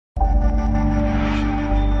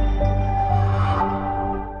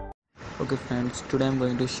Okay friends, today I'm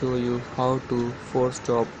going to show you how to force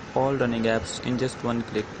stop all running apps in just one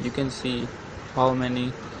click. You can see how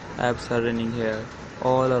many apps are running here.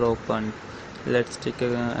 All are open. Let's take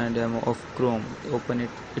a demo of Chrome. Open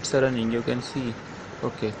it. It's running. You can see.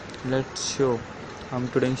 Okay. Let's show. I'm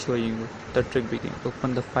today showing you the trick begin.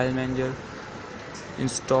 Open the file manager.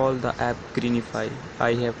 Install the app Greenify.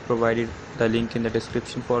 I have provided the link in the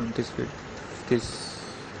description for this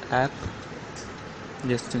app.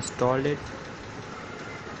 Just install it.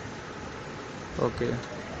 Okay,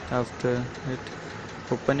 after it,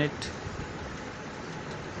 open it.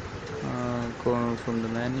 Go from the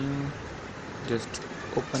menu, just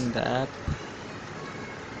open the app,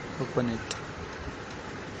 open it.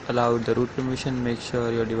 Allow the root permission, make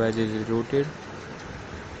sure your device is rooted.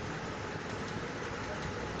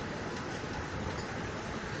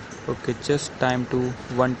 Okay, just time to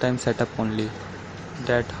one time setup only.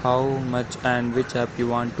 That how much and which app you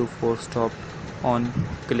want to force stop on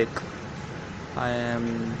click. I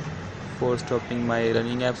am force stopping my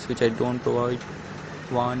running apps which I don't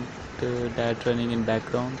want that running in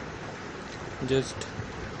background. Just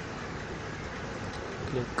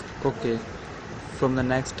click OK. From the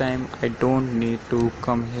next time I don't need to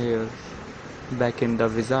come here back in the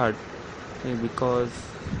wizard because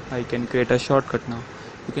I can create a shortcut now.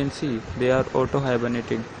 You can see they are auto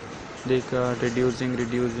hibernating. They are reducing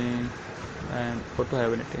and auto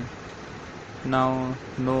hibernating. Now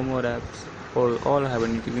no more apps or all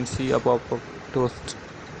hibernating. You can see a pop-up toast.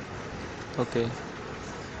 Okay,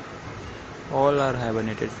 all are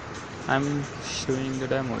hibernated. I'm showing the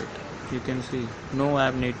demo it. You can see no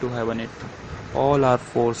app need to hibernate. All are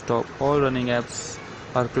forced stop. All running apps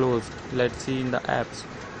are closed. Let's see in the apps.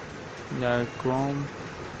 Yeah, Chrome,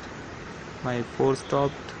 my force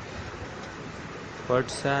stopped.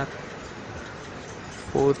 WhatsApp,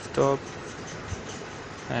 force stop,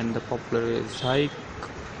 and the popular is Hike.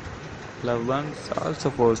 Loved ones also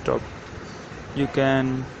force stop. You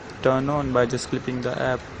can turn on by just clicking the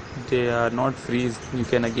app. They are not freeze. You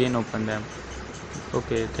can again open them.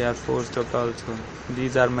 Okay, they are force stopped also.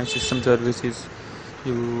 These are my system services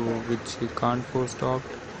which you can't force stop.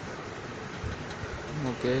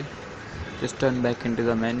 Okay, just turn back into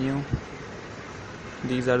the menu.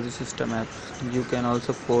 These are the system apps. You can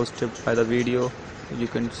also force stop by the video. You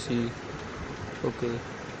can see. Okay,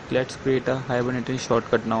 let's create a hibernating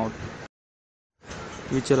shortcut now,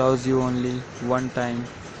 which allows you only one time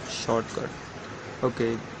shortcut.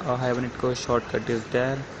 Okay, a hibernate core shortcut is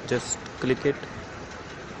there. Just click it.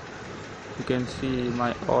 You can see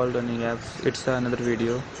my all running apps. It's another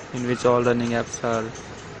video in which all running apps are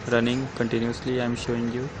running continuously. I'm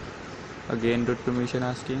showing you again root permission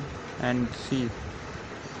asking, and see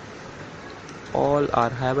all are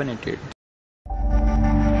hibernated.